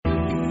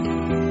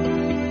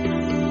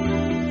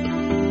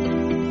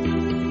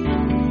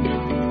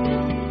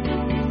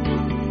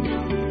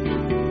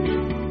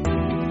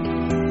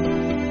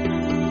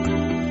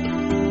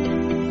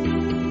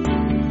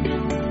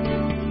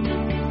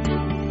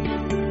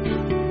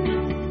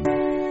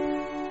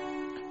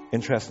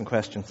Interesting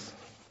questions.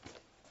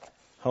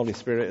 Holy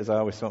Spirit is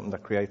always something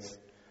that creates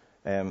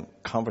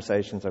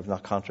conversations of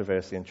not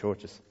controversy in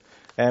churches.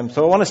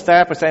 So I want to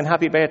start by saying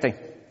happy birthday.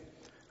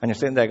 And you're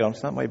sitting there going,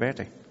 it's not my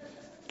birthday.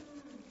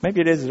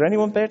 Maybe it is. Is there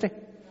anyone's birthday?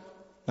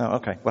 No,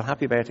 okay. Well,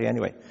 happy birthday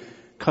anyway.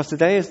 Because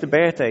today is the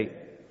birthday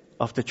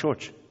of the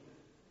church.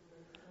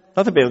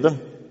 Not the building,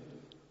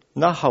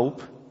 not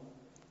Hope,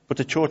 but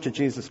the Church of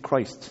Jesus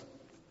Christ.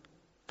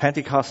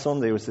 Pentecost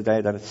Sunday was the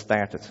day that it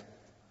started.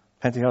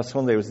 Pentecost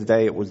Sunday was the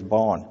day it was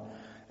born.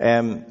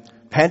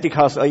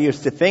 Pentecost, I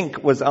used to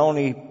think, was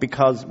only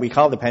because we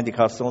called it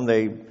Pentecost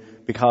Sunday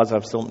because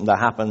of something that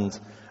happened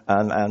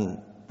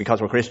and because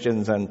we're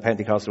Christians, and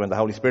Pentecost when the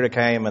Holy Spirit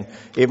came. And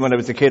even when I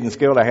was a kid in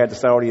school, I heard the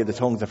story of the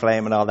tongues of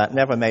flame and all that.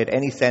 Never made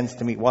any sense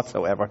to me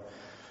whatsoever.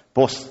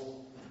 But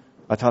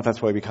I thought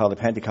that's why we called it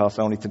Pentecost,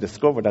 only to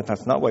discover that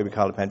that's not why we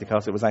call it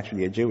Pentecost. It was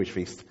actually a Jewish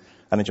feast,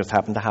 and it just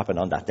happened to happen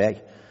on that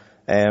day.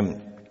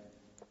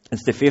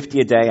 It's the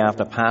 50th day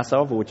after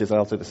Passover, which is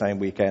also the same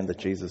weekend that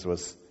Jesus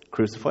was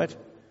crucified.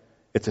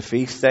 It's a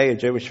feast day, a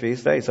Jewish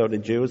feast day, so the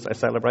Jews are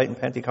celebrating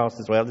Pentecost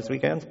as well this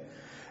weekend.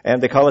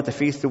 They call it the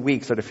Feast of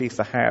Weeks or the Feast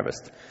of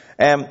Harvest.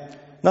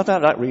 Not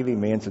that that really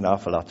means an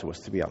awful lot to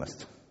us, to be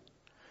honest.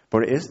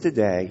 But it is the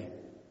day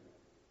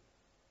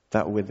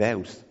that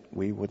without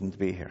we wouldn't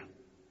be here.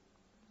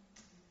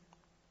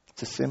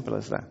 It's as simple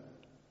as that.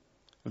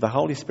 If the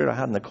Holy Spirit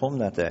hadn't come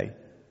that day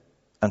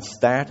and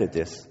started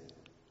this,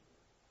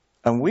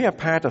 and we are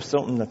part of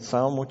something that's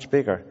so much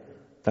bigger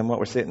than what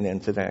we're sitting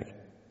in today.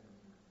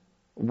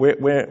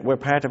 We're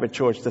part of a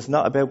church that's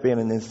not about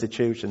being an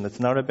institution. That's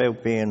not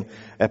about being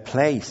a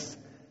place.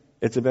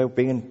 It's about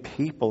being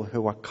people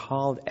who are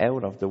called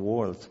out of the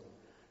world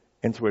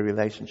into a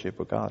relationship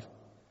with God.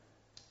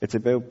 It's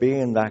about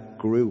being that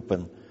group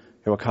and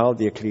who are called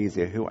the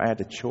ecclesia, who are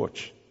the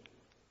church.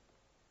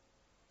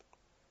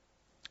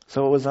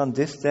 So it was on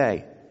this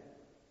day,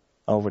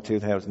 over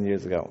 2,000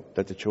 years ago,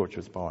 that the church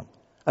was born.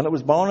 And it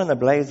was born in a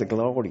blaze of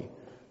glory,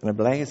 in a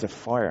blaze of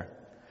fire.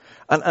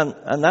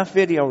 And that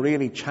video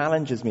really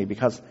challenges me,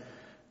 because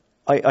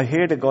I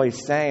hear the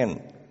guys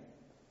saying,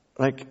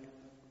 like,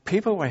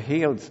 people were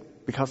healed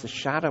because the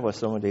shadow of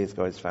some of these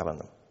guys fell on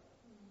them.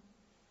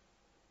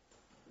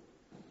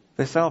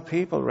 They saw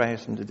people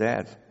raised from the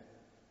dead.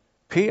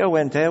 Peter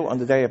went out on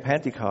the day of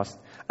Pentecost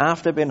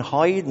after being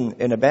hiding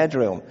in a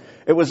bedroom.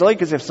 It was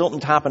like as if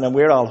something happened and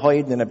we're all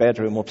hiding in a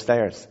bedroom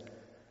upstairs.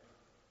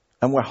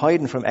 And we're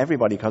hiding from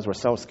everybody because we're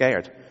so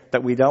scared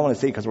that we don't want to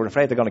see, because we're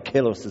afraid they're going to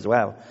kill us as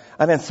well.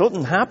 And then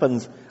something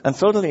happens, and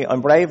suddenly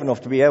I'm brave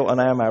enough to be out on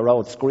Armour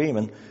Road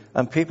screaming,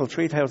 and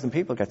 3,000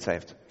 people get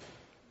saved.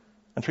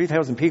 And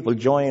 3,000 people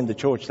join the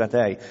church that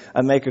day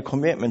and make a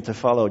commitment to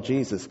follow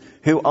Jesus,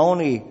 who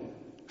only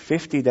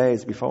 50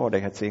 days before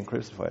they had seen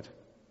crucified.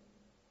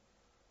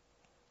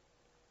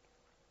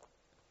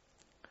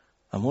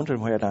 I'm wondering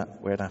where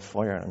that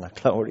fire and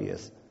that glory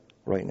is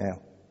right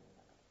now.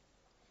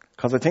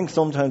 Because I think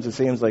sometimes it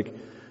seems like,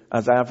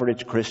 as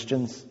average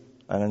Christians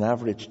and an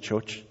average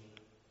church,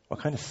 we're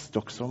kind of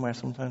stuck somewhere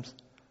sometimes.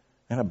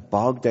 Kind of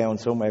bogged down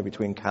somewhere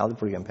between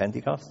Calvary and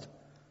Pentecost.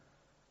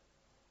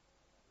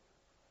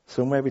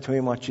 Somewhere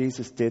between what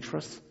Jesus did for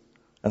us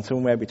and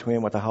somewhere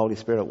between what the Holy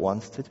Spirit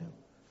wants to do.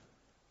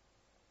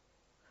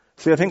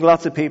 See, I think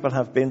lots of people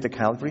have been to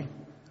Calvary.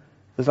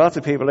 There's lots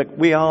of people, like,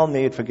 we all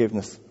need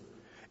forgiveness.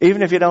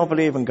 Even if you don't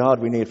believe in God,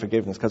 we need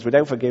forgiveness, because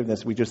without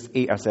forgiveness, we just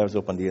eat ourselves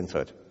up on the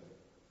inside.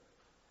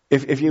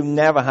 If you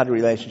never had a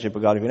relationship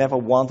with God, if you never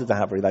wanted to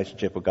have a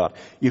relationship with God,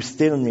 you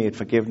still need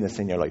forgiveness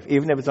in your life,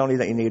 even if it's only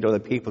that you need other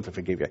people to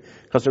forgive you,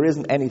 because there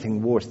isn't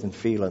anything worse than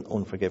feeling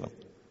unforgiven.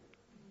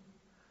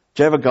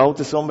 Do you ever go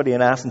to somebody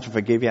and ask them to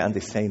forgive you and they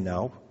say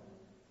no?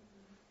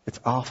 It's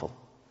awful.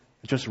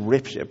 It just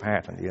rips you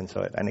apart on the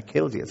inside and it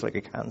kills you. It's like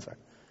a cancer.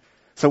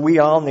 So we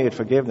all need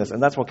forgiveness,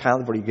 and that's what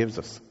Calvary gives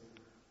us.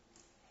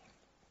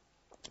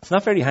 It's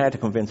not very hard to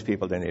convince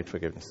people they need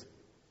forgiveness.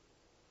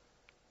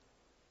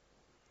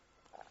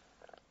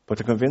 But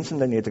to convince them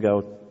they need to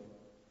go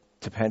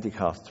to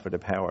Pentecost for the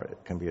power,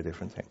 it can be a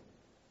different thing.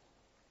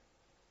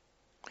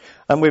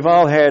 And we've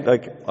all heard,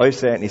 like I've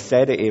certainly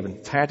said it even,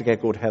 it's hard to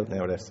get good help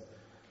nowadays.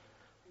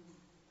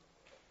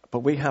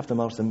 But we have the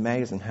most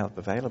amazing help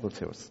available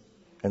to us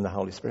in the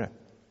Holy Spirit.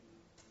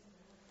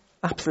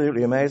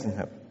 Absolutely amazing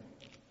help.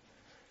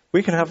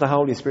 We can have the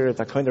Holy Spirit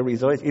that kind of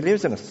resides. He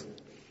lives in us.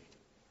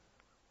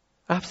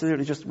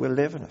 Absolutely just will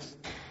live in us.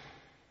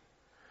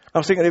 I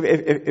was thinking,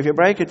 if you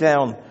break it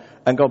down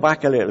and go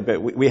back a little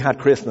bit, we had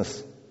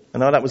Christmas. I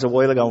know that was a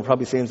while ago, and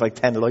probably seems like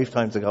 10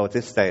 lifetimes ago at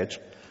this stage,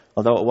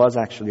 although it was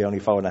actually only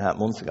 4.5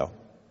 months ago.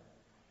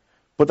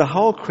 But the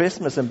whole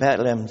Christmas and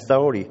Bethlehem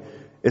story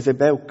is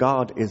about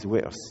God is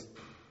with us.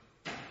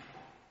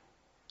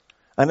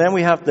 And then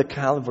we have the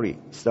Calvary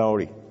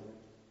story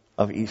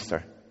of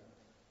Easter.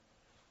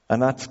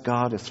 And that's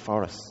God is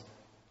for us.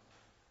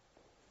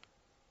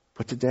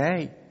 But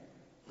today,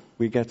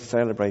 we get to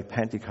celebrate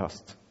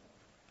Pentecost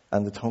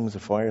and the tongues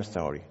of fire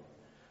story.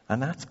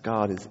 And that's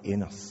God is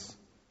in us.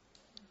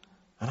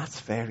 And that's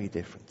very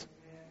different.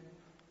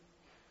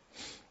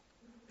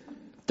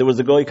 There was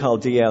a guy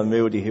called D.L.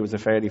 Moody. He was a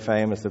fairly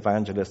famous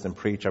evangelist and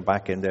preacher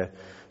back in the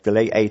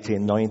late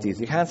 1890s.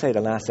 You can't say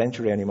the last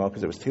century anymore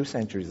because it was 2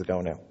 centuries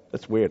ago now.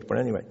 That's weird. But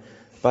anyway,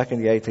 back in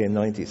the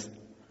 1890s.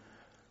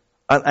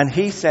 And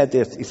he said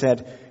this. He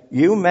said,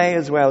 you may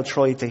as well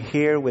try to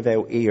hear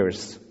without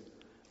ears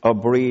or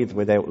breathe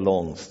without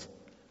lungs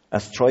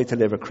as try to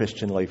live a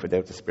Christian life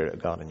without the Spirit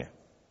of God in you.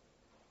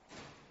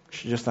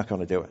 You're just not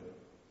going to do it.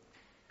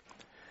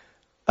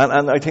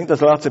 And I think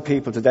there's lots of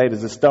people today.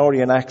 There's a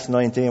story in Acts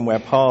 19 where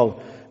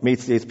Paul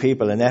meets these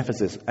people in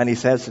Ephesus and he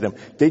says to them,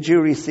 did you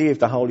receive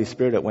the Holy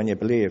Spirit when you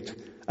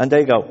believed? And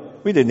they go,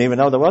 we didn't even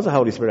know there was a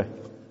Holy Spirit.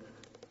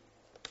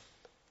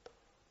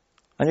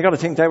 And you've got to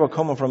think they were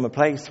coming from a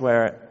place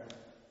where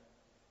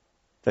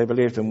they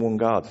believed in one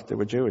God. They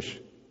were Jewish.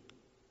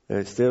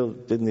 They still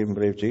didn't even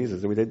believe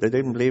Jesus. They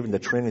didn't believe in the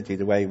Trinity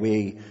the way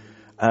we,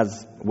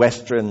 as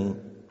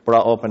Western,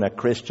 brought up in a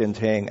Christian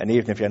thing. And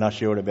even if you're not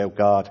sure about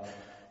God,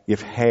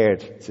 you've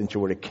heard since you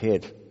were a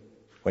kid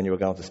when you were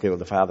going to school,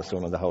 the Father,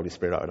 Son, and the Holy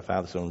Spirit, or the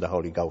Father, Son, and the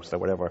Holy Ghost, or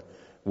whatever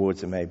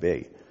words it may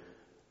be.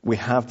 We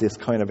have this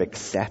kind of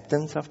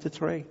acceptance of the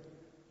three.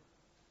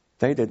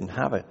 They didn't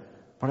have it.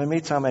 But I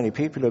meet so many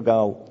people who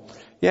go,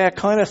 yeah,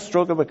 kind of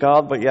struggle with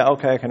God, but yeah,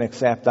 okay, I can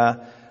accept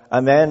that.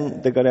 And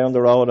then they go down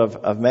the road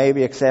of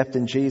maybe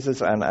accepting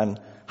Jesus and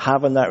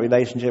having that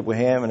relationship with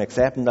Him and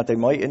accepting that they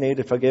might have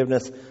needed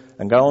forgiveness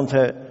and going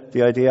to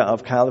the idea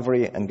of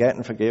Calvary and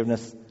getting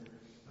forgiveness.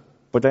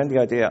 But then the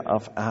idea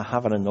of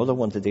having another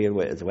one to deal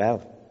with as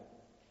well.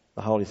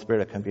 The Holy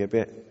Spirit can be a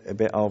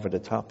bit over the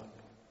top.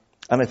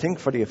 And I think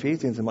for the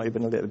Ephesians it might have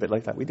been a little bit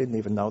like that. We didn't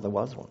even know there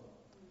was one.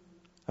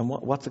 And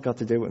what's it got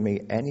to do with me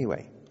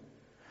anyway?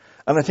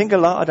 And I think a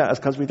lot of that is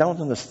because we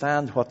don't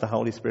understand what the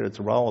Holy Spirit's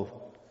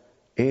role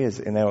is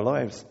in our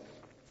lives.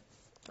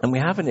 And we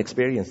haven't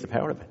experienced the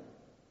power of it.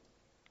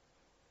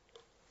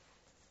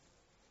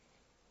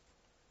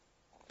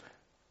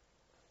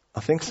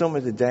 I think some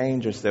of the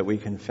dangers that we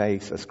can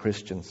face as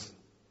Christians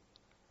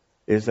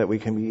is that we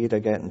can be either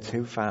getting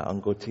too fat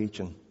on good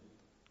teaching,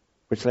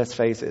 which, let's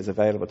face it, is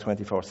available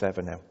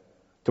 24/7 now.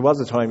 There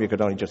was a time you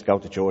could only just go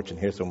to church and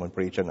hear someone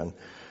preaching, and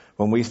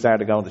when we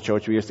started going to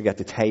church, we used to get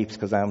the tapes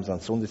because Amazon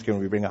Sunday School,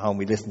 we bring it home,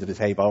 we listen to the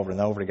tape over and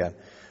over again.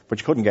 But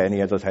you couldn't get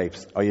any other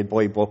tapes, or you'd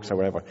buy books or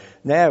whatever.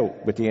 Now,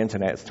 with the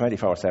internet, it's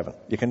 24/7.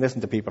 You can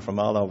listen to people from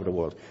all over the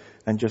world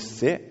and just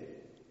sit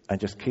and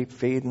just keep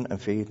feeding and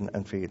feeding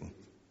and feeding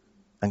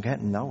and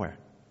getting nowhere.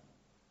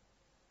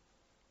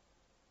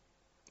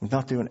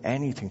 Not doing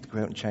anything to go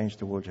out and change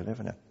the world you're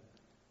living in.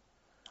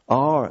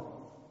 Or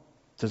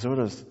there's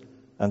others,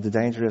 and the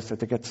danger is that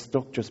they get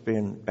stuck just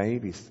being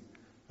babies.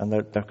 And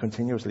they're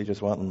continuously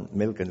just wanting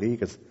milk and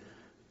league as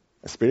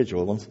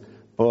spiritual ones,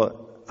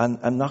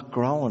 and not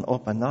growing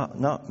up and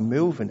not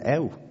moving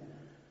out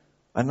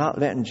and not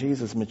letting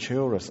Jesus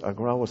mature us or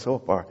grow us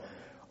up or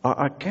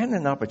getting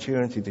an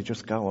opportunity to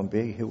just go and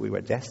be who we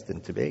were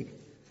destined to be.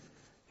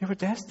 You were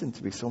destined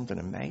to be something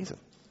amazing.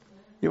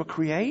 You were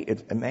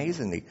created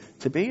amazingly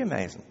to be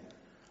amazing.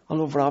 I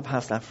love Rob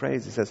has that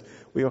phrase. He says,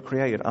 we were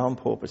created on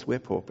purpose,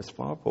 with purpose,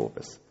 for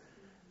purpose.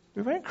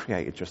 We weren't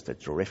created just to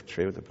drift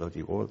through the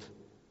bloody world.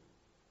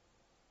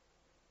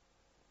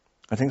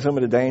 I think some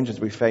of the dangers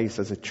we face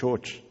as a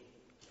church,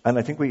 and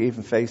I think we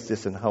even face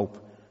this in Hope.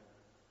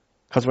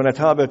 Because when I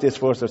thought about this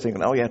first, I was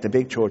thinking, oh yeah, the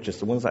big churches,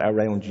 the ones that are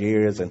around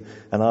years and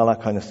all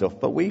that kind of stuff.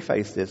 But we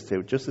face this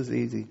too, just as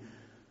easy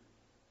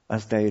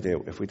as they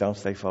do, if we don't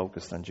stay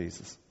focused on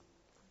Jesus.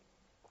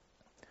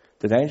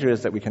 The danger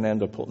is that we can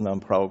end up putting on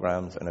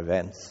programs and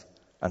events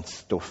and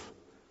stuff,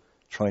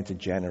 trying to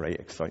generate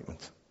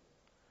excitement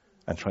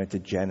and trying to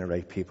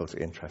generate people's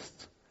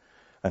interest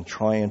and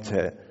trying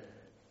to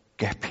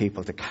get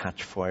people to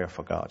catch fire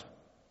for God,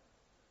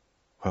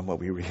 when what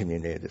we really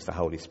need is the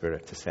Holy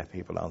Spirit to set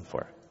people on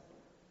fire.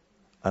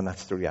 And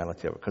that's the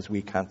reality of it, because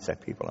we can't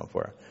set people on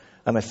fire.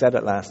 And I said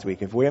it last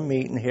week, if we're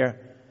meeting here,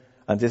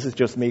 and this is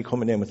just me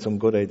coming in with some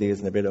good ideas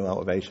and a bit of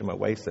motivation, we're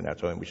wasting our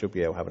time. We should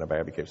be out having a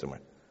barbecue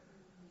somewhere.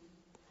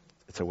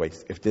 It's a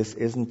waste. If this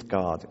isn't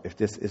God, if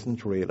this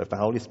isn't real, if the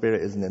Holy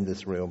Spirit isn't in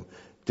this room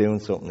doing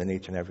something in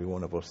each and every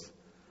one of us,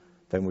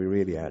 then we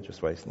really are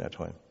just wasting our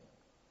time.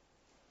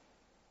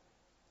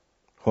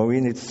 What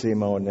we need to see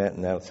more than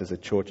anything else is a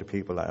church of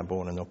people that are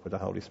burning up with the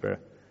Holy Spirit,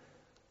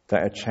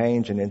 that are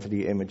changing into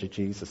the image of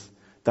Jesus,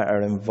 that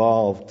are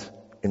involved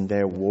in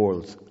their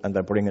world and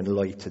they're bringing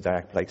light to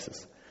dark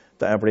places,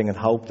 that are bringing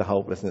hope to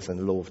hopelessness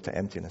and love to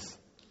emptiness.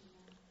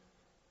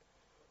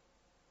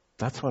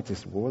 That's what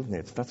this world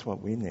needs. That's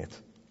what we need.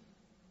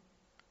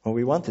 What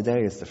we want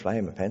today is the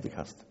flame of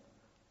Pentecost.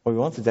 What we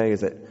want today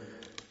is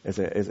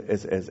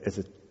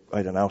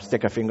I don't know,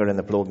 stick a finger in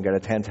the plug and get a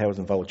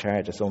 10,000 volt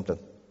charge or something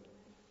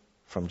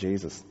from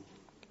Jesus.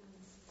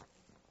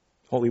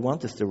 What we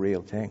want is the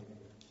real thing.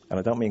 And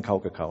I don't mean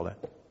Coca-Cola.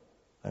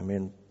 I'm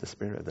in the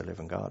Spirit of the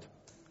living God.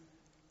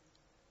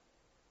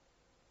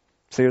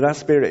 See, that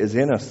Spirit is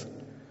in us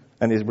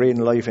and is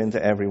breathing life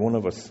into every one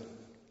of us.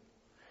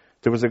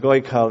 There was a guy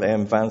called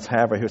Vance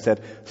Harbour who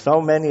said, so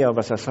many of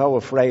us are so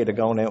afraid of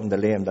going out on the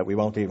limb that we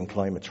won't even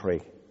climb a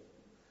tree.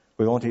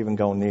 We won't even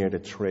go near the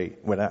tree.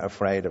 We're not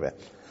afraid of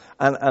it.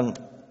 And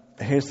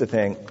here's the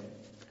thing.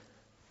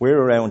 We're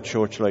around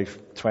church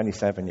life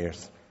 27 years,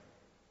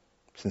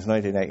 since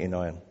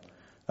 1989.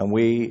 And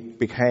we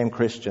became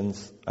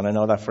Christians, and I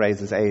know that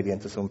phrase is alien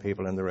to some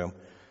people in the room,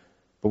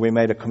 but we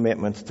made a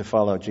commitment to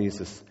follow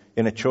Jesus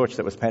in a church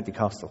that was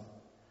Pentecostal.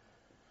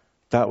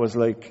 That was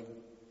like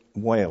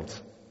wild.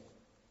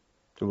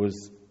 It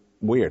was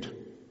weird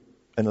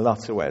in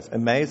lots of ways.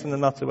 Amazing in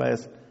lots of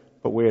ways,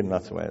 but weird in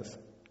lots of ways.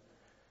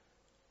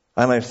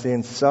 And I've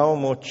seen so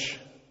much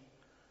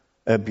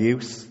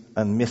abuse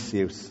and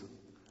misuse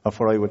of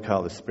what I would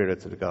call the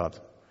Spirit of God,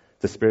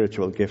 the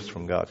spiritual gifts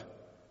from God,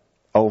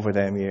 over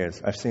them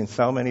years. I've seen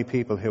so many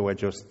people who are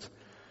just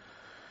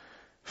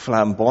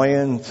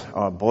flamboyant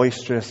or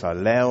boisterous or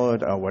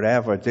loud or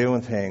whatever,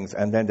 doing things,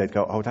 and then they'd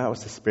go, oh, that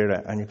was the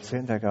Spirit. And you'd be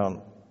sitting there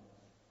going,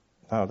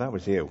 oh, that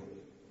was you.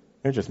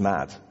 You're just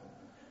mad.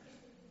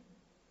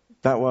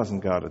 That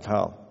wasn't God at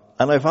all.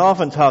 And I've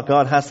often thought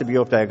God has to be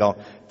up there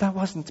going, that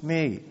wasn't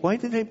me. Why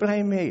did they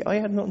blame me? I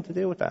had nothing to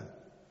do with that.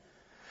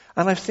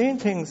 And I've seen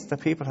things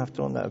that people have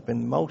done that have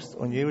been most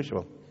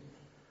unusual.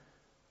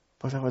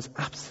 But there was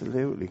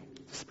absolutely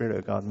the Spirit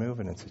of God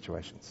moving in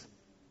situations.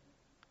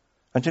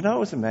 And you know what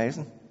was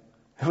amazing?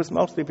 It was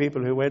mostly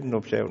people who ended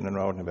up shouting and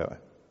roaring about it.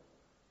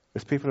 It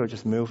was people who were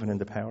just moving in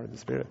the power of the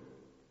Spirit.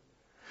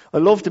 I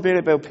loved the bit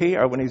about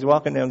Peter when he's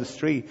walking down the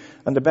street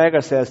and the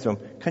beggar says to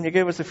him, can you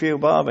give us a few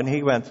bob? And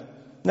he went,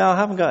 no, I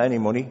haven't got any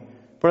money,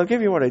 but I'll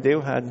give you what I do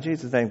have. In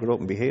Jesus' name, go up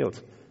and be healed.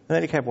 And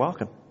then he kept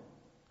walking.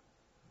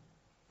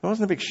 There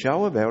wasn't a big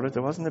show about it.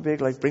 There wasn't a big,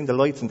 bring the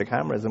lights and the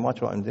cameras and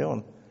watch what I'm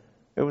doing.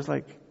 It was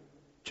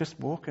just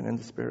walking in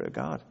the Spirit of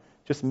God.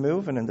 Just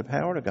moving in the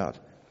power of God.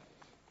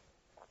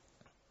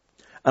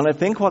 And I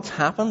think what's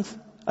happened,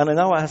 and I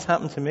know what has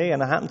happened to me,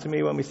 and it happened to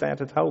me when we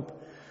started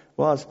Hope,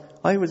 was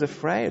I was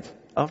afraid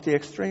of the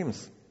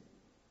extremes.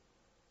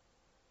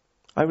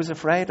 I was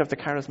afraid of the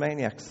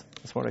charismaniacs.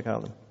 That's what I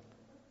call them.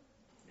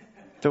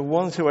 The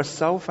ones who are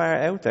so far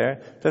out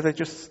there that they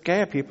just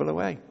scare people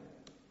away.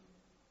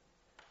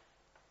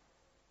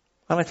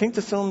 And I think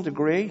to some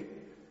degree,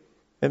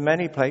 in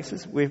many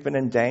places, we've been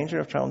in danger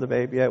of throwing the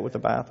baby out with the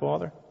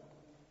bathwater.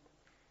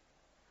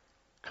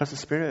 Because the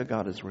Spirit of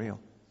God is real.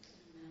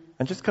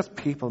 And just because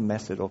people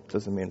mess it up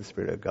doesn't mean the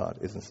Spirit of God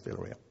isn't still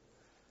real.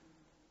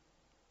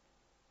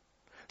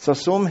 So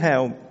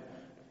somehow,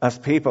 as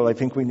people, I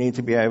think we need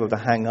to be able to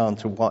hang on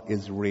to what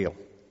is real.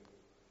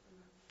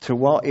 To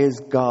what is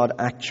God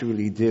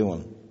actually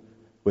doing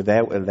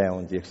without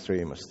allowing the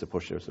extremists to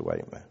push us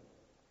away from it.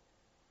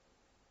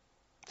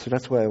 So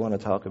that's why I want to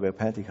talk about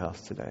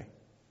Pentecost today.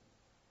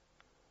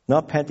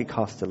 Not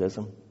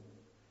Pentecostalism.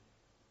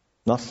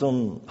 Not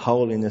some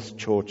holiness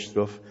church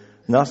stuff.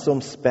 Not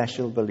some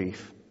special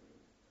belief.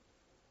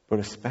 But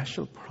a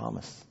special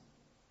promise.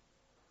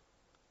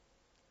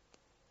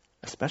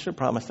 A special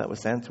promise that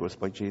was sent to us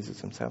by Jesus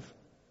himself.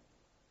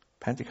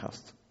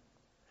 Pentecost.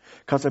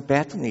 Because at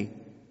Bethany,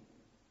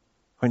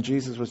 when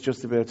Jesus was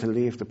just about to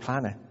leave the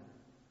planet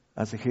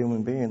as a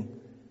human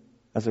being,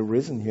 as a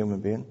risen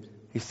human being,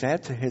 he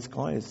said to his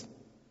guys,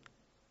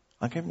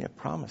 I'm giving you a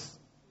promise.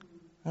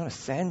 I'm going to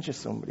send you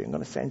somebody. I'm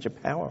going to send you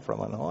power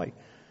from on high.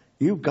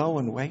 You go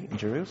and wait in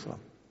Jerusalem.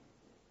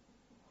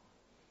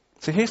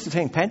 So here's the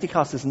thing.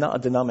 Pentecost is not a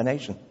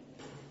denomination.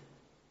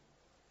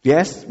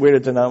 Yes, we're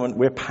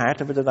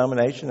part of a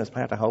denomination. As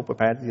part of Hope, we're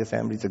part of the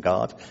Assemblies of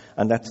God.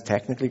 And that's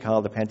technically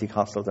called the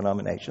Pentecostal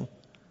denomination.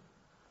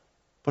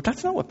 But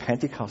that's not what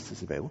Pentecost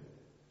is about.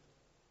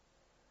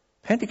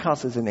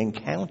 Pentecost is an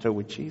encounter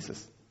with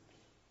Jesus.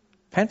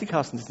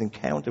 Pentecost is an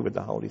encounter with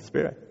the Holy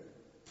Spirit.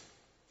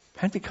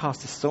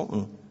 Pentecost is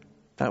something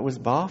that was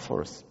bought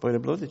for us by the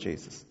blood of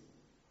Jesus.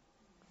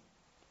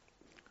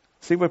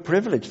 See, we're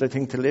privileged, I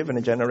think, to live in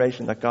a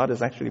generation that God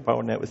is actually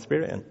pouring out His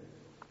Spirit in.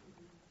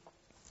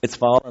 It's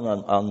fallen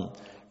on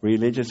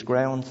religious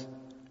grounds.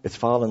 It's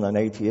fallen on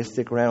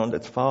atheistic ground.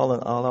 It's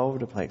fallen all over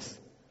the place.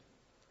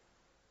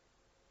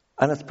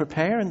 And it's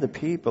preparing the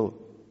people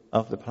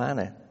of the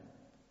planet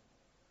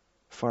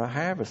for a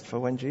harvest for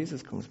when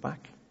Jesus comes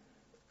back.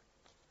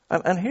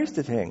 And here's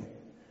the thing.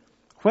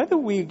 Whether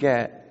we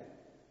get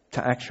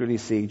to actually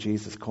see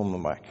Jesus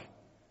coming back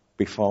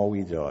before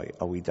we die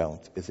or we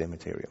don't is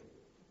immaterial.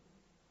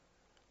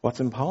 What's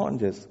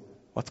important is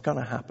what's going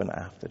to happen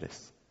after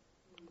this.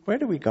 Where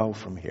do we go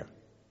from here?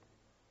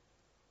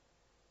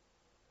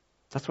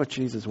 That's what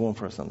Jesus won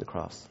for us on the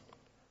cross.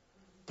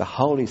 The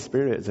Holy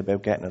Spirit is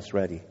about getting us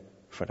ready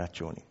for that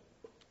journey.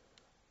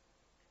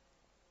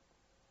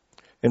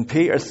 In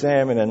Peter's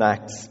sermon in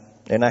Acts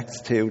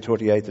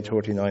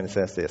 2:38-39, it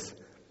says this: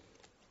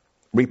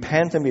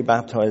 repent and be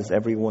baptized,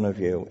 every one of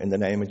you, in the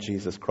name of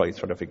Jesus Christ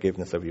for the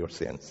forgiveness of your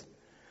sins.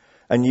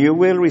 And you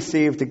will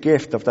receive the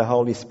gift of the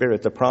Holy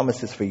Spirit. The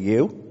promise is for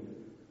you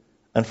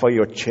and for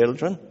your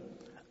children,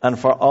 and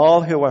for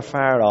all who are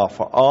far off,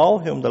 for all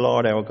whom the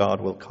Lord our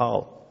God will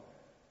call.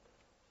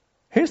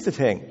 Here's the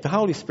thing. The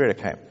Holy Spirit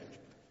came.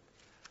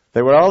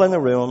 They were all in the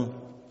room.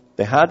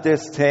 They had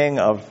this thing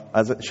of,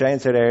 as Shane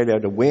said earlier,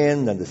 the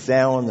wind and the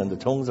sound and the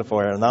tongues of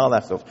fire and all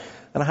that stuff.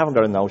 And I haven't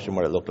got a notion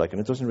what it looked like, and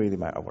it doesn't really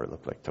matter what it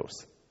looked like to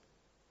us.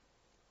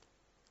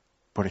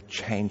 But it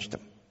changed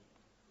them.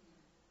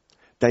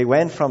 They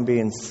went from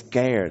being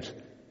scared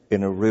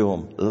in a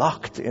room,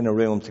 locked in a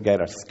room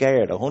together,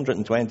 scared,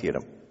 120 of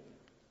them.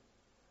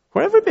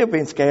 Wherever you've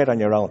been scared on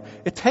your own,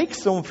 it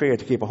takes some fear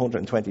to keep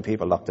 120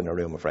 people locked in a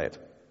room afraid.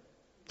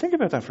 Think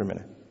about that for a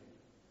minute.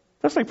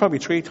 That's like probably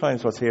 3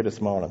 times what's here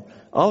this morning.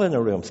 All in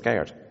a room,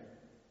 scared.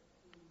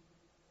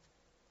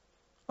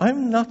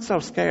 I'm not so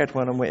scared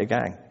when I'm with a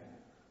gang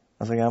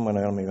as I am when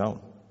I'm on my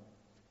own.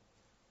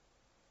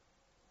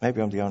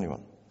 Maybe I'm the only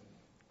one.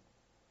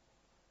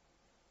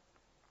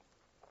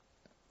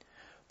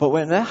 But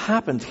when that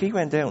happened, he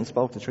went out and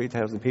spoke to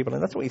 3,000 people,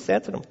 and that's what he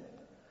said to them.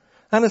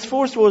 And his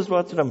first words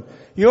were to them,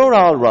 you're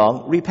all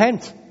wrong,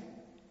 repent.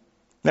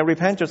 Now,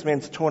 repent just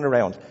means turn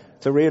around.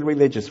 It's a real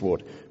religious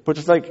word. But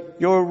it's like,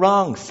 you're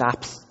wrong,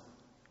 saps.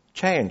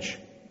 Change.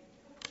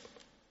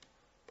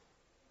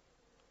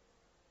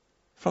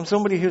 From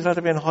somebody who's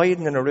had been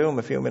hiding in a room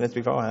a few minutes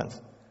beforehand.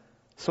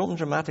 Something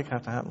dramatic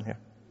had to happen here.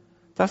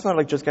 That's not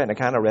like just getting a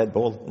can of Red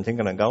Bull and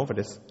thinking I'm going for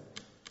this.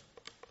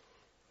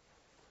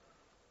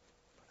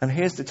 And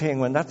here's the thing,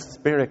 when that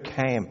Spirit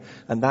came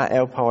and that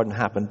outpouring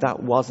happened,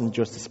 that wasn't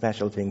just a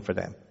special thing for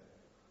them.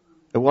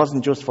 It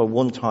wasn't just for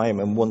one time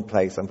and one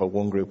place and for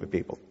one group of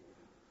people.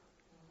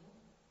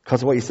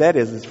 Because what he said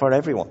is, it's for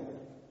everyone.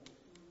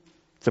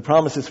 The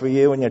promise is for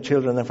you and your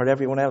children and for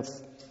everyone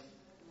else.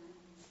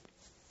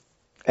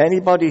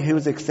 Anybody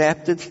who's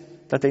accepted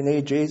that they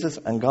need Jesus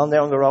and gone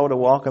down the road of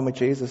walking with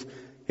Jesus,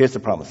 here's the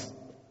promise.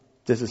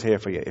 This is here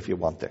for you if you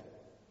want it.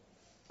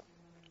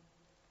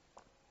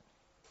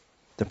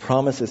 The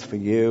promise is for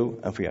you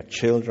and for your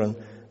children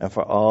and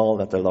for all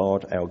that the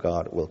Lord our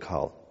God will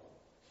call.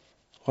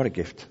 What a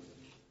gift.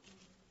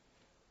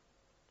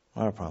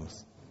 What a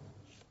promise.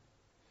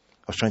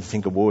 I was trying to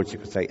think of words you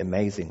could say.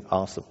 Amazing,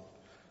 awesome,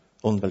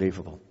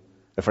 unbelievable.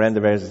 A friend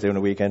of ours is doing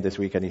a weekend this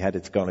weekend. He had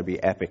it's going to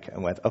be epic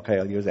and went, okay,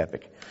 I'll use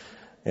epic.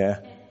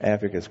 Yeah,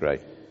 epic is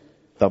great.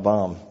 The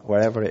bomb,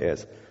 wherever it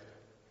is.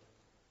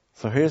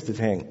 So here's the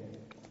thing.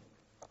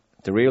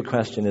 The real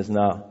question is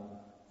not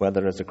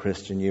whether as a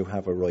Christian you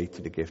have a right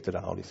to the gift of the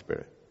Holy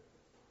Spirit.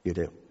 You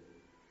do.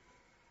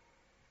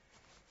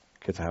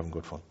 Kids are having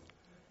good fun.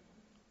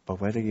 But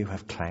whether you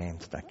have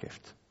claimed that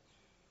gift.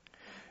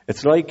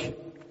 It's like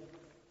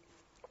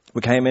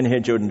we came in here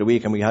during the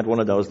week and we had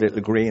one of those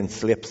little green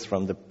slips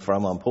from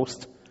on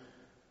post.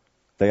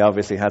 They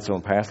obviously had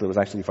some parcel. It was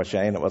actually for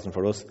Shane. It wasn't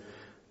for us.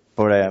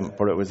 But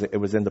it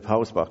was in the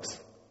post box.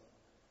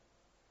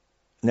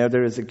 Now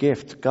there is a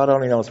gift. God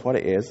only knows what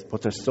it is,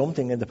 but there's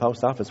something in the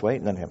post office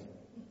waiting on him.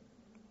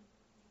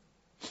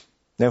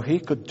 Now, he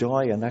could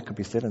die and that could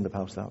be still in the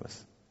post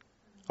office.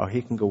 Or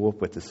he can go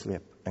up with the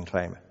slip and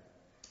claim it.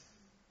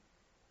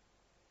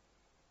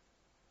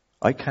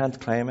 I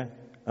can't claim it.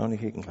 Only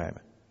he can claim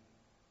it.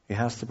 He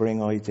has to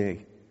bring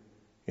ID.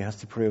 He has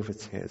to prove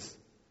it's his.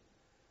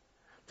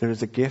 There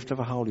is a gift of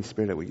a Holy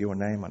Spirit with your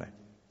name on it.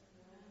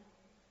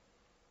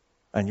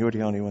 And you're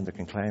the only one that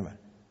can claim it.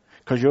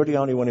 Because you're the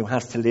only one who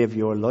has to live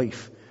your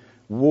life.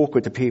 Walk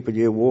with the people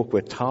you walk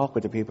with. Talk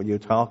with the people you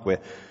talk with.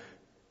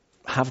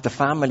 Have the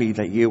family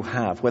that you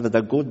have, whether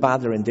they're good,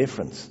 bad, or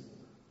indifferent.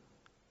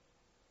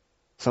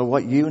 So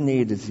what you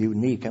need is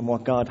unique, and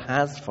what God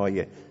has for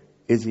you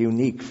is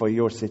unique for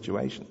your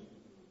situation.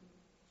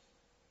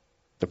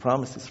 The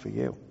promise is for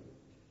you.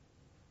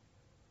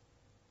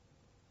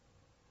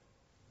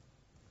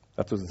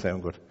 That doesn't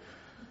sound good.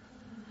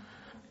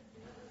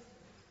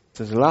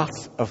 There's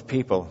lots of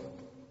people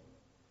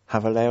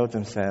have allowed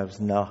themselves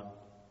not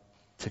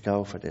to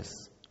go for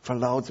this, for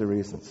loads of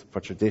reasons, for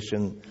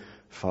tradition,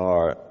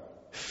 for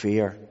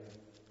fear,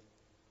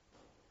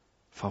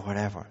 for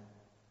whatever.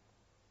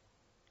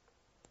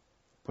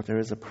 But there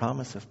is a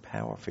promise of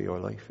power for your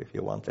life if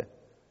you want it.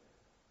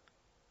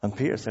 And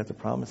Peter said the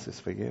promise is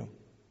for you.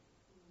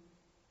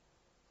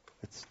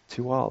 It's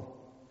to all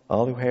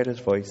who heard his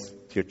voice,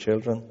 to your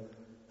children,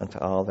 and to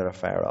all that are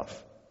far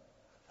off.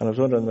 And I was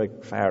wondering,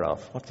 like, far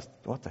off,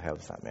 what the hell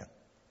does that mean?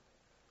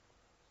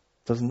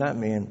 Doesn't that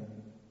mean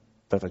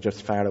that they're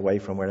just far away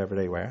from wherever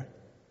they were?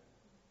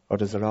 Or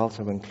does it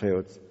also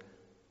include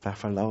that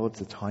for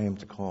loads of time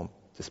to come,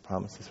 this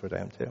promise is for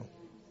them too?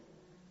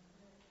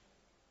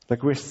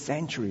 Like, we're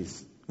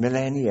centuries,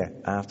 millennia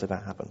after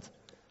that happened.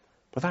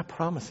 But that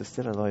promise is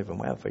still alive and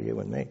well for you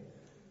and me.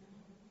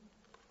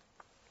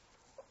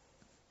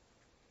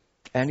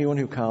 Anyone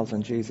who calls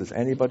on Jesus,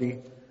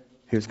 anybody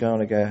who's going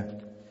to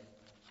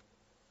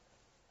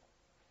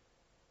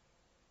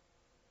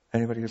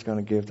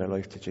give their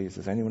life to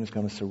Jesus, anyone who's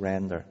going to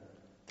surrender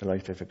the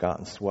life they've got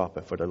and swap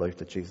it for the life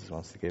that Jesus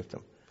wants to give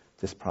them,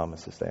 this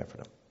promise is there for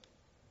them.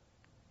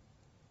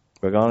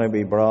 We're going to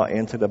be brought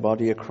into the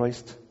body of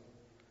Christ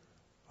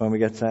when we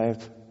get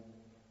saved.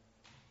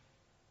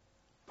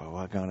 But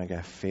we're going to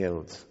get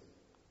filled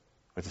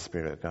with the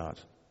Spirit of God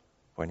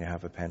when you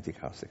have a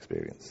Pentecost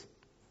experience.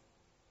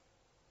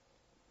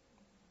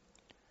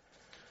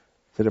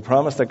 So the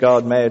promise that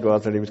God made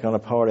was that he was going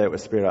to pour out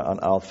his Spirit on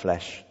all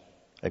flesh.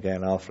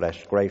 Again, all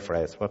flesh. Great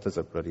phrase. What does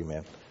it bloody mean?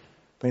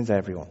 It means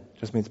everyone. It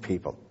just means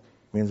people.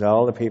 It means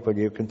all the people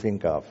you can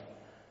think of.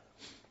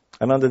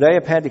 And on the day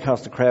of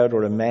Pentecost, the crowd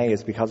were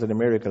amazed because of the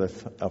miracle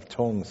of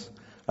tongues.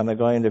 And the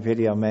guy in the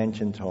video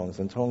mentioned tongues.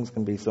 And tongues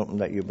can be something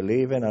that you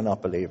believe in or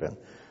not believe in.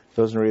 It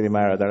doesn't really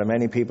matter. There are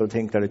many people who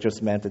think that it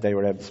just meant that they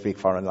were able to speak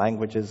foreign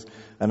languages.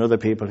 And other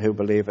people who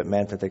believe it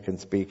meant that they can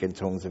speak in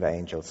tongues of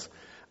angels.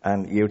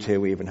 And U2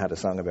 we even had a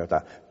song about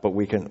that. But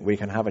we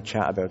can have a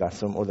chat about that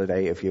some other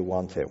day if you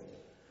want to.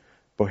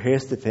 But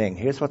here's the thing.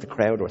 Here's what the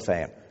crowd were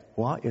saying.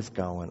 What is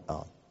going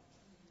on?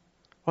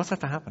 What's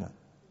after happening?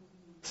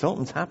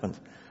 Something's happened.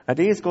 Are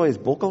these guys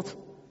buckled?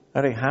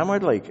 Are they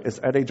hammered?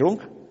 Are they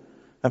drunk?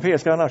 And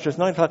Peter's going, it's just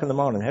 9 o'clock in the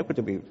morning. How could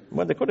they be?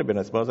 Well, they could have been,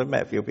 I suppose. I've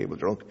met a few people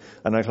drunk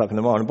at 9 o'clock in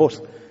the morning. But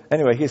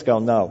anyway, he's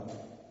going, no,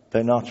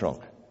 they're not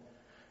drunk.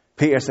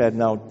 Peter said,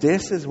 no,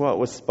 this is what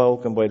was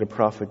spoken by the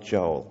prophet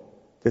Joel.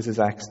 This is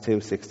Acts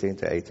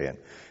 2:16-18.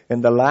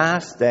 In the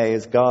last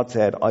days, God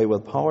said, I will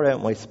pour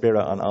out my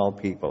Spirit on all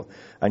people.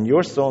 And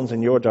your sons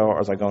and your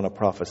daughters are going to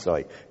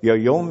prophesy. Your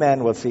young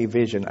men will see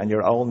vision, and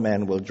your old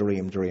men will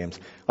dream dreams.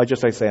 I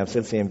just like to say, I'm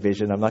still seeing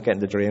vision. I'm not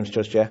getting the dreams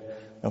just yet.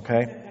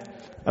 Okay?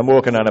 I'm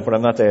working on it, but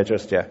I'm not there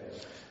just yet.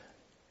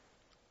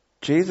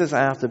 Jesus,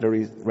 after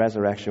the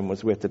resurrection,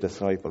 was with the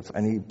disciples,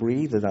 and he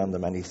breathed on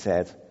them, and he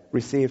said,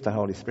 receive the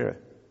Holy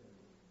Spirit.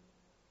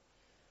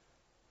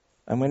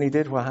 And when he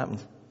did, what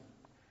happened?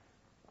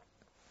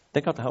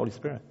 They got the Holy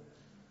Spirit.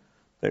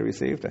 They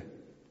received it.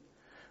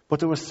 But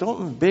there was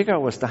something bigger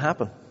was to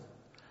happen.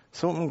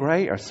 Something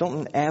greater,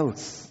 something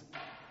else.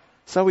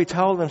 So he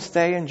told them,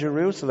 stay in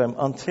Jerusalem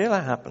until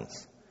it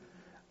happens.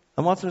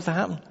 And what's supposed to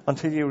happen?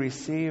 Until you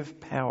receive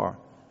power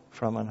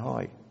from on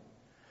high.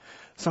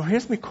 So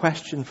here's my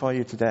question for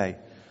you today.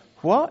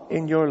 What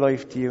in your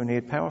life do you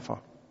need power for?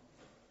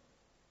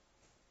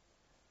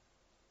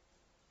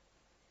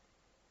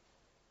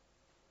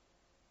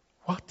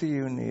 What do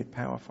you need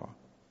power for?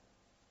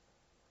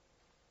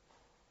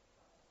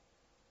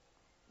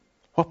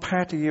 What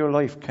part of your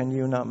life can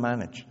you not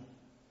manage?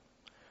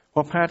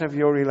 What part of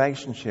your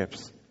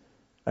relationships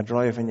are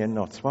driving you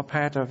nuts? What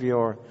part of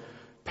your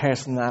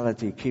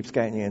personality keeps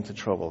getting you into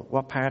trouble?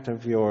 What part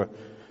of your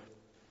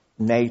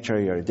nature,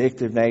 your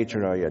addictive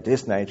nature, or your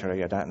this nature, or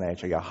your that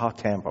nature, your hot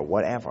temper,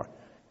 whatever,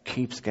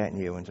 keeps getting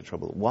you into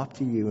trouble? What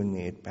do you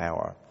need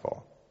power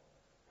for?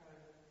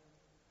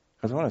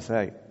 Because I want to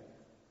say,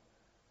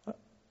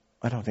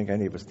 I don't think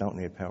any of us don't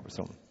need power for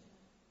something.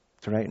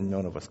 It's right, and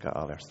none of us got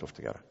all our stuff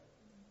together.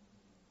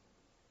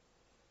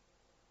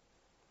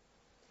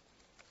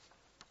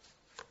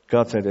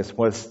 God said this,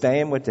 while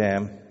staying with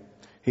them,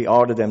 he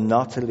ordered them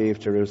not to leave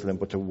Jerusalem,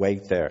 but to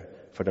wait there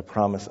for the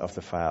promise of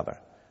the Father.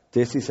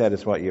 This, he said,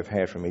 is what you've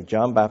heard from me.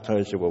 John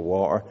baptized you with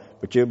water,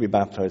 but you'll be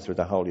baptized with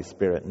the Holy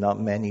Spirit not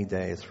many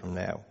days from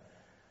now.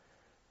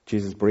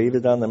 Jesus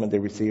breathed on them and they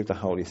received the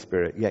Holy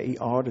Spirit. Yet he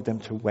ordered them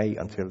to wait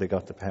until they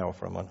got the power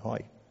from on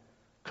high.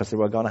 Because they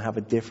were going to have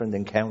a different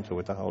encounter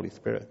with the Holy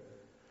Spirit.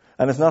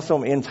 And it's not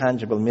some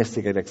intangible,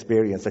 mystical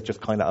experience that just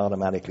kind of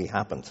automatically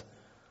happened.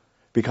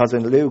 Because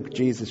in Luke,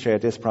 Jesus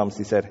shared this promise.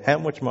 He said, how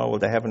much more will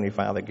the Heavenly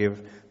Father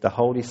give the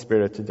Holy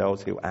Spirit to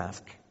those who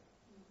ask?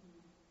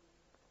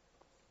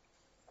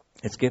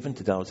 It's given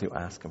to those who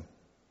ask him.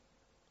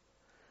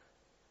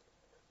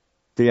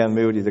 D.L.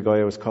 Moody, the guy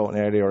I was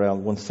quoting earlier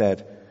on, once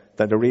said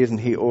that the reason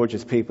he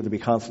urges people to be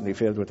constantly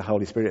filled with the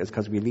Holy Spirit is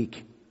because we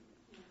leak.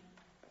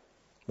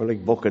 We're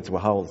like buckets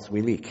with holes.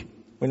 We leak.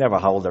 We never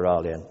hold it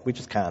all in. We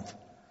just can't.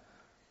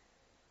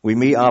 We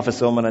meet off of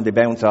someone and they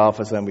bounce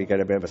off us and we get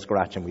a bit of a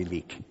scratch and we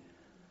leak.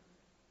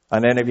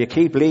 And then if you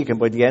keep leaking,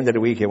 by the end of the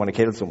week you want to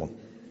kill someone.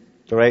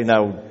 So right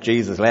now,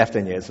 Jesus left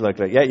in you. It's like,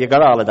 yeah, you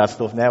got all of that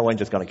stuff now, I'm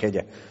just going to kill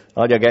you.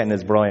 All you're getting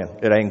is Brian.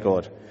 It ain't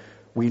good.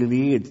 We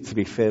need to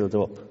be filled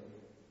up.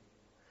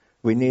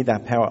 We need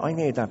that power. I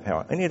need that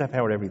power. I need that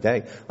power every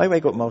day. I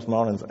wake up most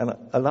mornings, and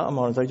a lot of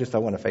mornings I just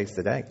don't want to face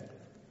the day.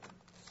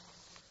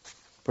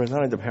 But it's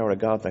only the power of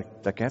God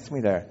that gets me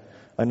there.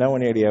 I know we're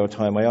nearly out of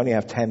time. I only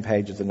have 10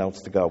 pages of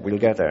notes to go. We'll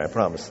get there, I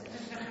promise.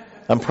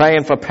 I'm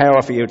praying for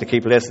power for you to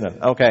keep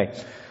listening. Okay.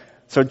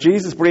 So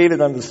Jesus breathed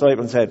on the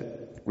disciple and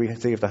said,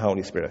 receive the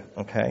Holy Spirit.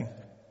 Okay.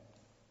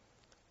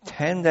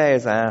 10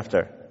 days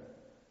after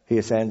he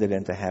ascended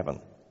into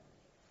heaven,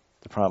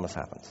 the promise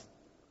happens.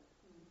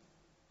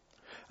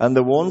 And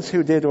the ones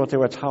who did what they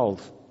were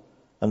told,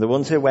 and the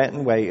ones who went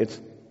and waited,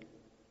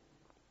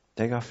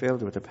 they got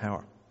filled with the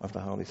power of the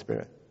Holy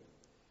Spirit.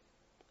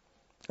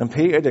 And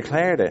Peter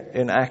declared it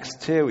in Acts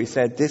 2. He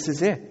said, this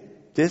is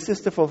it. This is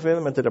the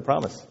fulfillment of the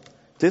promise.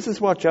 This is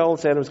what Joel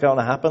said was going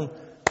to happen.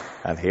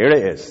 And here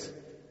it is.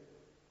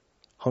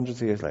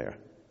 Hundreds of years later.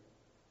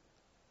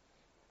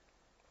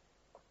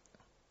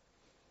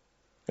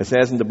 It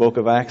says in the book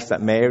of Acts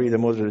that Mary, the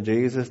mother of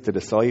Jesus, the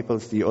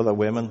disciples, the other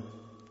women,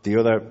 the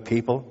other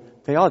people,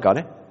 they all got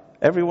it.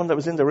 Everyone that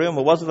was in the room.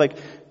 It wasn't like,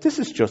 this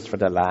is just for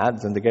the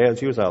lads and the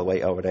girls. You all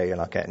wait over there, you're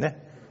not getting it.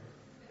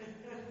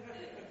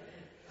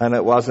 And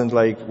it wasn't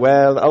like,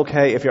 well,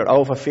 okay, if you're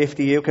over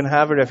 50, you can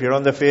have it. If you're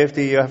under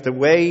 50, you have to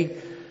wait.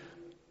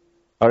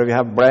 Or if you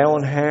have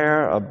brown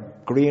hair or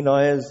green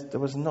eyes, there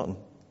was nothing.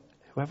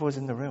 Whoever was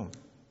in the room,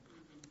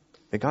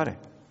 they got it.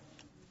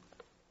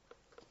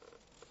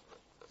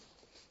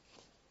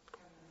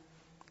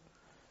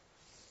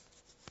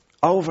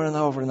 Over and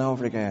over and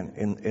over again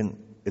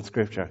in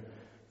Scripture,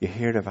 you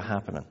hear of it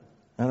happening.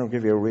 And I'll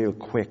give you a real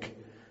quick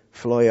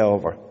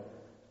flyover.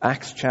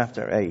 Acts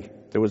chapter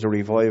 8, there was a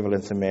revival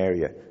in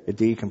Samaria. A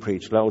deacon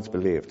preached, loads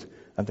believed,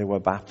 and they were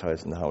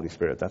baptized in the Holy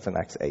Spirit. That's in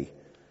Acts 8.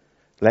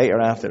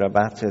 Later, after their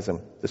baptism,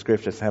 the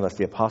Scriptures tell us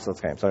the apostles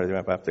came.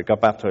 They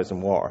got baptized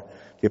in water.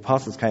 The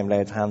apostles came,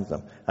 laid hands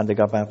on them, and they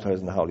got baptized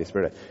in the Holy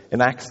Spirit.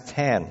 In Acts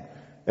 10,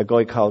 a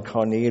guy called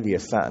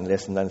Cornelius sat and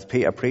listened, and as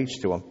Peter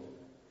preached to him,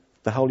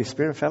 the Holy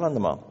Spirit fell on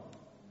them all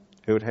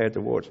who had heard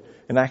the word.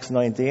 In Acts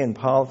 19,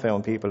 Paul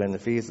found people in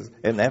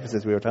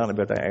Ephesus, we were talking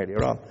about that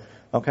earlier on,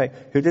 okay,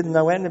 who didn't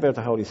know anything about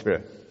the Holy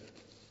Spirit.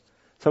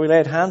 So he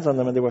laid hands on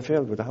them and they were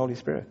filled with the Holy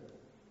Spirit.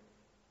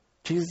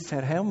 Jesus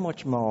said, how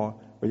much more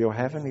will your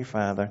heavenly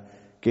Father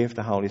give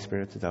the Holy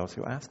Spirit to those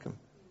who ask him?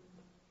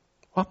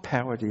 What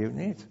power do you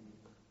need?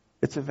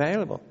 It's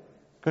available.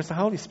 Because the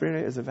Holy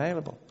Spirit is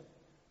available.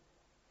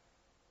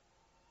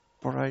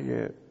 But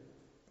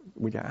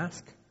will you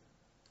ask?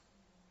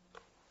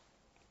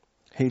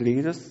 He'll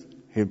lead us.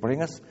 He'll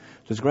bring us.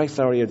 There's a great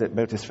story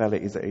about this fella.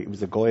 He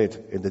was a guide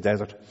in the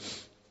desert.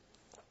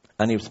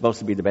 And he was supposed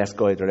to be the best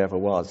guide there ever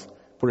was.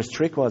 But his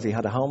trick was he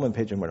had a homing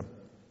pigeon with him.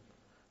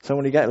 So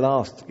when he got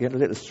lost, he had a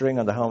little string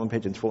on the homing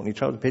pigeon's foot, and he'd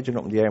throw the pigeon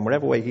up in the air, and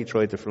whatever way he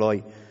tried to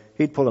fly,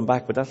 he'd pull him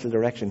back, but that's the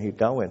direction he'd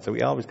go in. So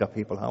he always got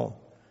people home.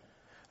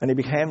 And he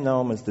became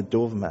known as the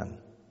dove man,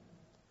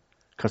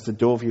 because the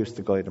dove used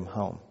to guide him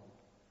home.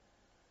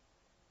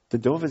 The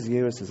dove is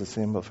used as a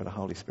symbol for the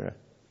Holy Spirit.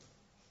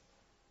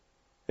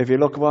 If you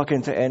walk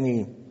into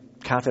any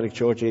Catholic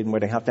church even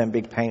where they have them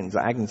big paintings,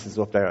 Agnes is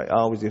up there, I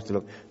always used to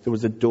look, there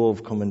was a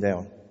dove coming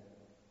down.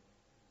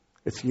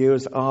 It's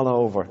used all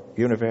over,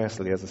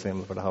 universally, as a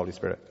symbol for the Holy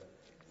Spirit.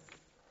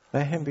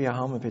 Let him be a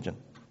homing pigeon.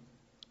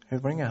 He'll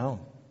bring you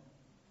home.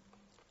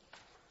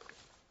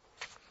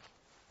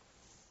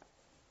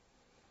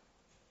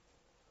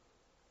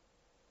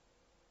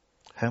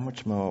 How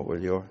much more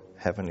will your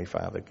Heavenly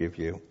Father give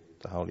you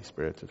the Holy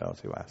Spirit to those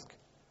who ask?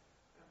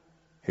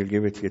 He'll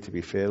give it to you to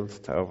be filled,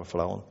 to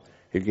overflowing.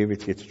 He'll give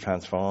it to you to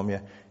transform you.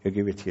 He'll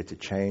give it to you to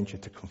change you,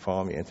 to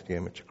conform you into the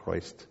image of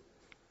Christ.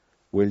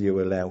 Will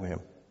you allow him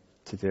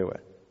to do it?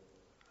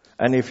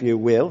 And if you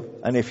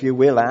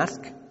will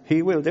ask,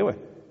 he will do it.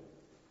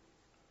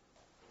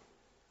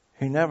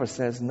 He never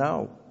says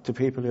no to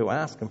people who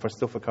ask him for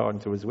stuff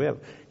according to his will.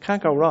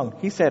 Can't go wrong.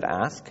 He said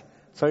ask,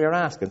 so you're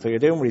asking, so you're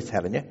doing what he's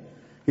telling you.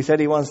 He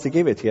said he wants to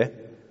give it to you,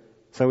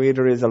 so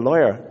either he's a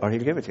liar or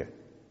he'll give it to you.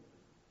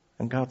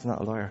 And God's not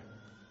a liar.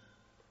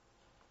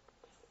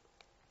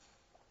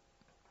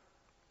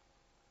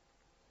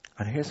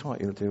 And here's what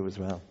he'll do as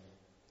well.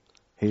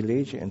 He'll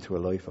lead you into a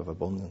life of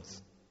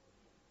abundance.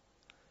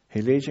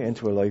 He'll lead you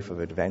into a life of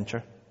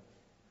adventure.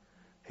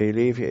 He'll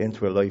lead you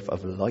into a life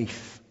of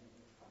life.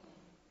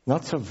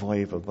 Not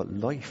survival, but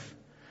life.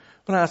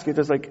 I'm going to ask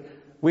you,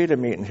 we had a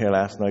meeting here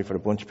last night for a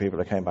bunch of people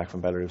that came back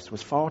from Belarus. There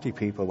was 40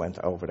 people went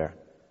over there.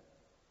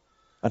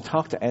 And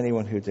talk to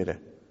anyone who did it.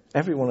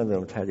 Every one of them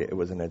will tell you it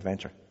was an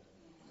adventure.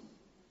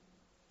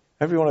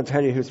 Everyone will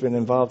tell you who's been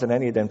involved in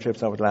any of them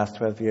trips over the last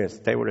 12 years.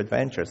 They were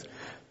adventures.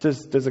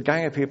 There's a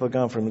gang of people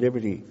gone from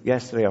Liberty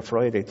yesterday or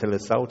Friday to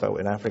Lesotho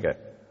in Africa.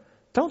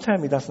 Don't tell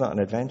me that's not an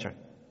adventure.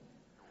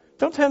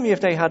 Don't tell me if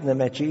they hadn't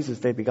met Jesus,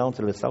 they'd be going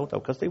to Lesotho,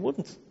 because they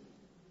wouldn't.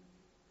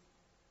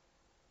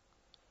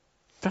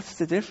 That's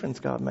the difference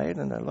God made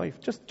in their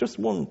life. Just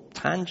one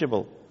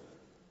tangible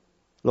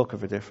look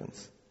of a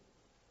difference.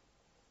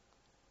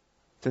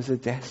 There's a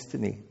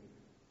destiny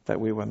that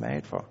we were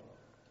made for.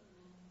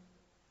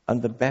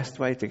 And the best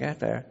way to get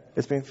there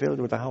is being filled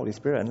with the Holy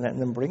Spirit and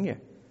letting him bring you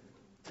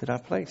to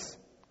that place.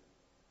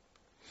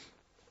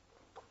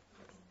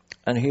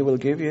 And he will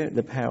give you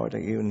the power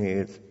that you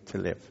need to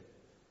live.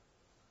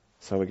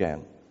 So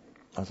again,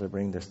 as I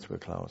bring this to a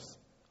close,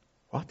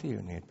 what do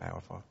you need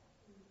power for?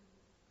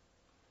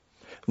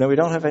 Now, we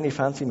don't have any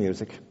fancy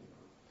music,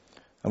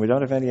 and we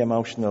don't have any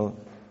emotional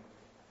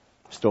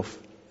stuff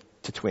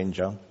to twinge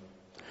on.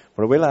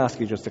 But I will ask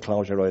you just to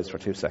close your eyes for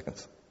 2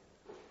 seconds.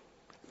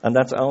 And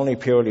that's only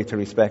purely to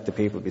respect the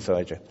people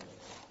beside you.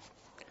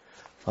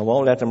 I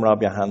won't let them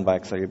rob your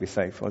handbag, so you'll be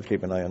safe. I'll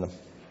keep an eye on them.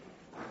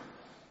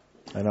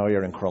 I know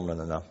you're in Crumlin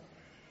and that.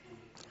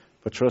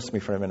 But trust me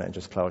for a minute and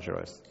just close your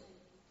eyes.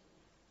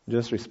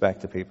 Just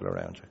respect the people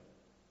around you.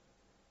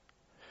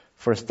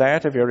 For a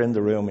start, if you're in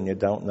the room and you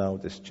don't know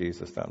this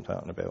Jesus that I'm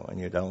talking about, and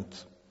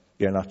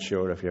you're not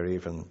sure if you're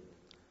even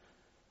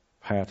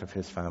part of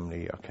his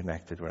family or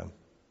connected with him,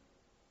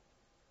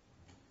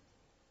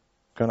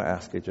 I'm going to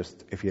ask you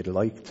just if you'd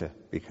like to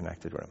be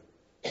connected with him,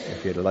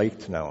 if you'd like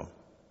to know him,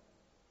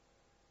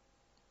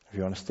 If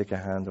you want to stick a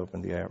hand up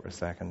in the air for a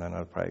second, then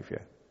I'll pray for you.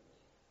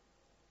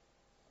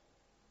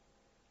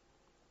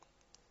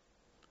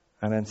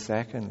 And then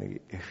secondly,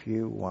 if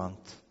you want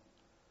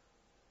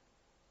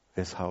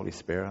this Holy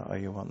Spirit, or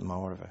you want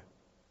more of it,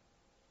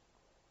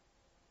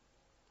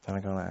 then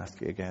I'm going to ask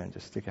you again,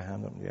 just stick a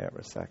hand up in the air for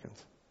a second.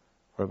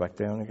 We're back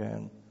down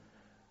again.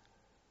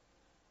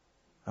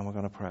 And we're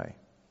going to pray.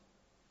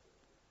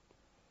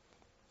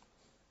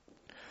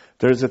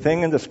 There's a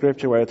thing in the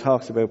scripture where it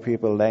talks about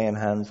people laying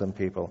hands on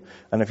people.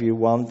 And if you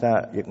want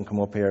that, you can come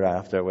up here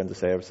after when the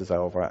service is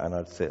over, and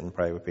I'll sit and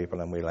pray with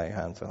people and we lay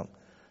hands on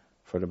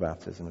for the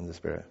baptism in the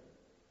Spirit.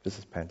 This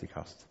is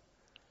Pentecost.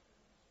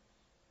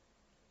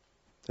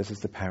 This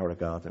is the power of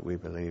God that we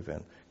believe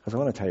in. Because I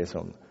want to tell you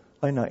something.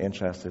 I'm not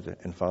interested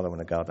in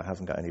following a God that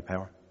hasn't got any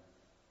power.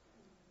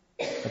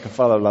 I can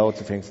follow loads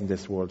of things in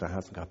this world that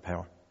hasn't got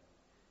power.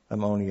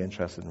 I'm only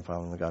interested in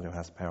following the God who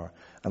has power.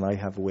 And I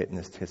have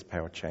witnessed his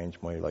power change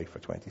my life for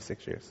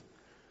 26 years.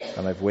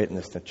 And I've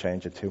witnessed it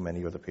change too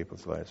many other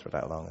people's lives for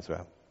that long as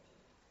well.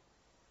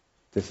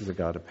 This is a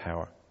God of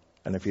power.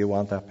 And if you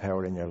want that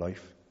power in your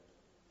life,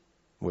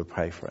 we'll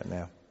pray for it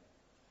now.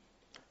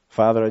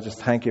 Father, I just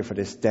thank you for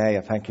this day.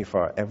 I thank you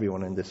for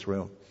everyone in this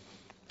room.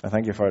 I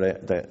thank you for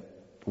the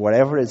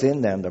whatever is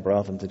in them that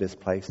brought them to this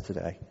place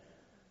today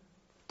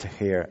to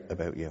hear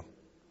about you.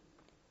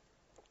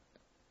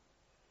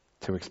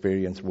 To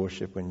experience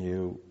worship in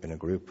you in a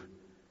group.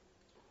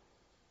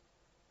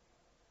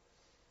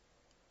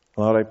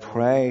 Lord, I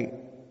pray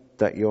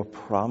that your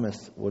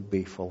promise would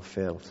be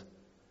fulfilled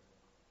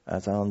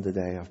as on the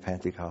day of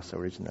Pentecost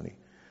originally.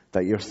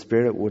 That your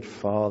Spirit would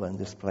fall in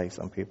this place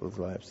on people's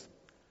lives.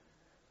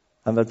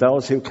 And that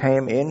those who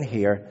came in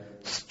here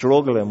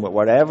struggling with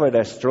whatever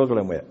they're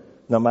struggling with,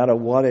 no matter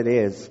what it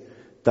is,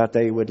 that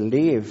they would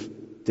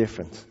leave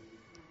different.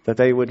 That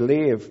they would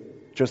leave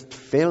just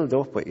filled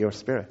up with your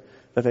Spirit.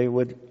 That they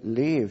would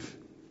leave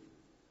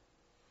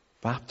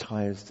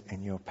baptized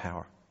in your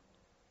power.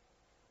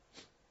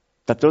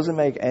 That doesn't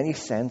make any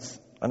sense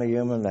on a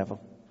human level.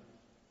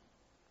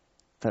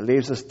 That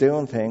leaves us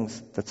doing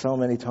things that so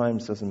many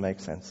times doesn't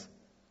make sense.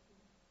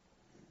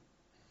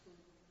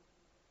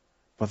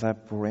 But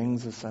that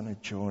brings us on a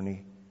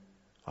journey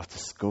of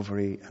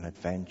discovery and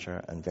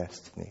adventure and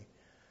destiny.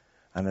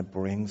 And it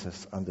brings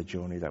us on the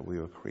journey that we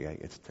were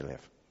created to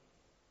live.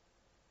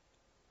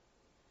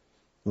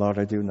 Lord,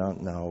 I do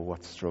not know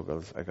what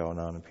struggles are going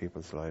on in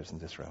people's lives in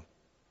this room.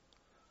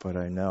 But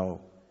I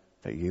know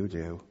that you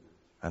do,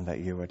 and that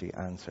you are the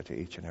answer to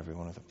each and every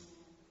one of them.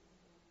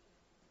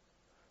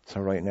 So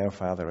right now,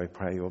 Father, I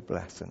pray your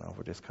blessing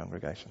over this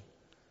congregation.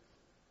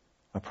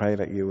 I pray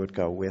that you would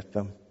go with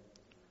them,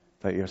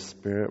 that your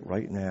Spirit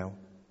right now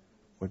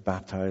would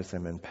baptize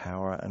them in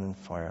power and in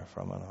fire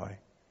from on high.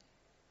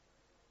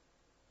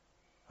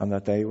 And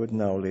that they would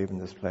know, leaving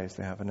this place,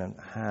 they haven't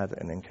had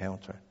an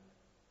encounter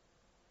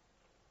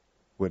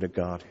with a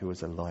God who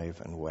is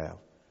alive and well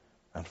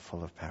and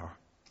full of power.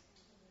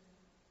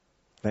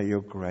 Let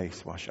your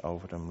grace wash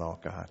over them,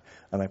 Lord God.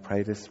 And I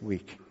pray this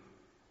week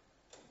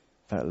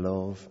that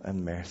love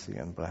and mercy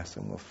and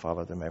blessing will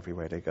follow them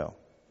everywhere they go.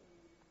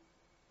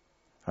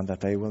 And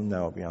that they will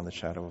know beyond the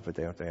shadow of a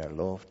doubt they are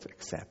loved,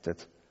 accepted,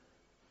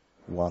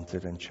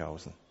 wanted and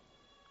chosen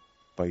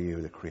by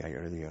you, the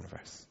creator of the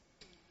universe.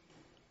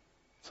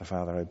 So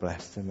Father, I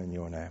bless them in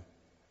your name.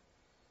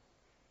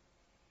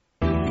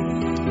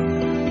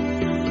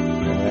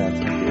 Amen.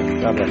 Thank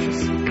you. God bless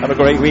you. Have a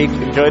great week.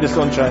 Enjoy the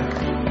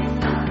sunshine.